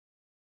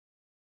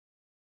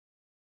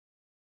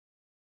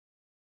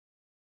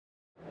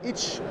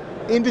Each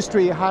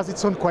industry has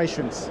its own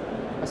questions.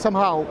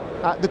 Somehow,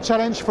 the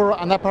challenge for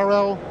an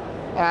apparel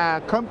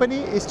company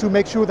is to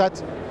make sure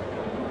that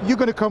you're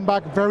going to come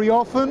back very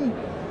often,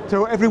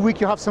 so every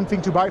week you have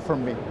something to buy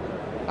from me.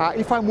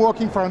 If I'm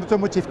working for an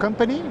automotive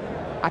company,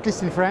 at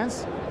least in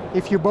France,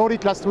 if you bought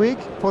it last week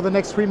for the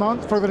next 3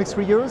 months, for the next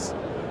 3 years,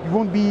 you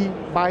won't be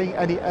buying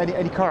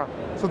any car.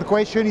 So the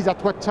question is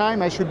at what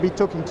time I should be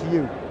talking to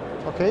you,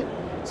 okay?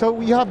 So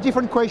we have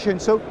different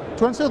questions. So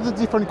to answer the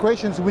different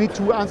questions, we need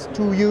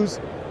to use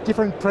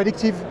different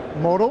predictive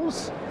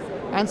models.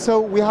 And so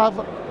we have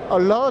a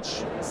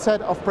large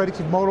set of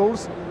predictive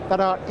models that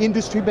are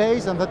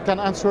industry-based and that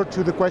can answer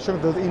to the question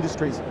of the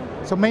industries.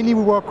 So mainly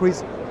we work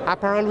with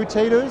apparel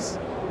retailers,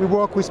 we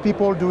work with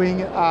people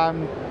doing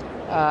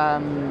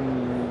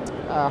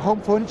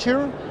home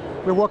furniture,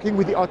 we're working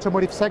with the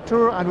automotive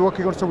sector, and we're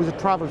working also with the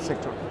travel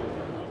sector.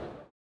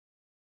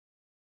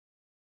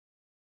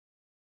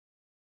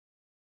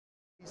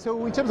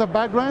 So in terms of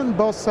background,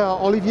 both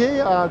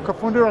Olivier,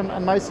 co-founder,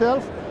 and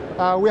myself,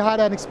 we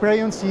had an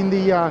experience in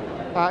the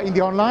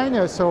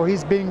online. So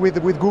he's been with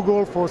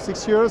Google for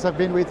 6 years. I've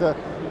been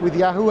with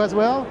Yahoo as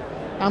well.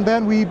 And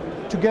then we,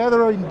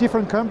 together in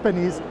different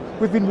companies,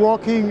 we've been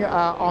working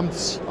on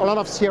a lot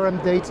of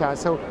CRM data.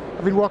 So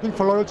I've been working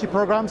for loyalty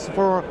programs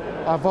for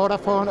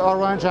Vodafone,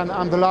 Orange,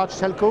 and the large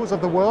telcos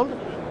of the world.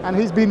 And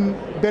he's been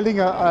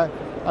building a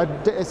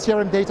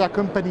CRM data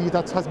company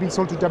that has been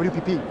sold to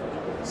WPP.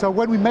 So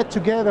when we met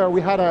together, we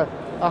had a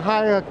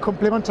higher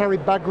complementary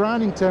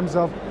background in terms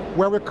of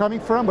where we're coming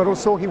from, but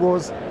also he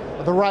was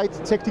the right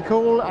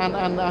technical and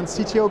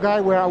CTO guy,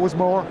 where I was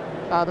more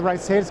the right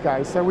sales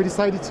guy. So we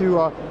decided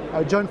to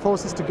join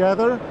forces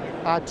together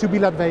to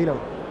build Advalo.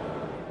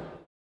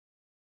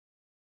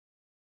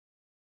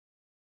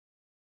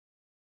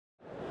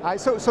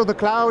 So the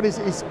cloud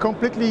is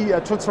completely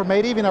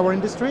transformative in our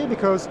industry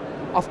because,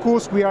 of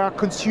course, we are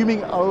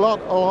consuming a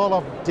lot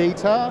of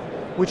data,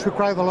 which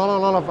requires a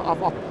lot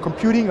of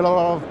computing, a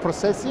lot of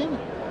processing.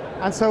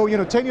 And so,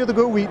 10 years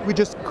ago, we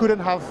just couldn't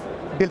have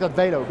built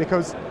Advalo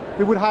because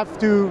we would have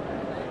to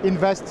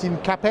invest in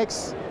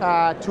CapEx,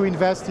 to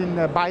invest in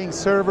buying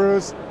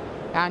servers.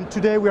 And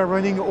today we are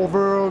running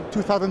over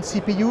 2,000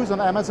 CPUs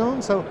on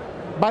Amazon. So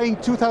buying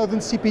 2,000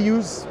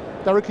 CPUs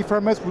directly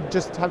from us would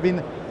just have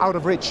been out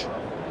of reach.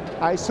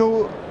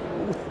 So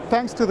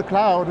thanks to the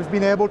cloud, we've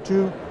been able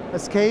to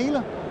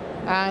scale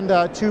and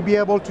to be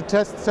able to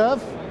test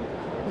stuff.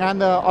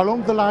 And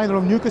along the line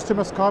of new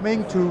customers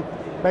coming to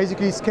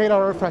basically scale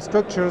our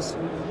infrastructures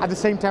at the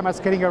same time as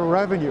scaling our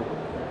revenue.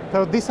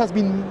 So this has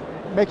been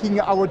making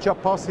our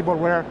job possible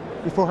where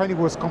beforehand it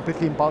was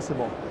completely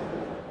impossible.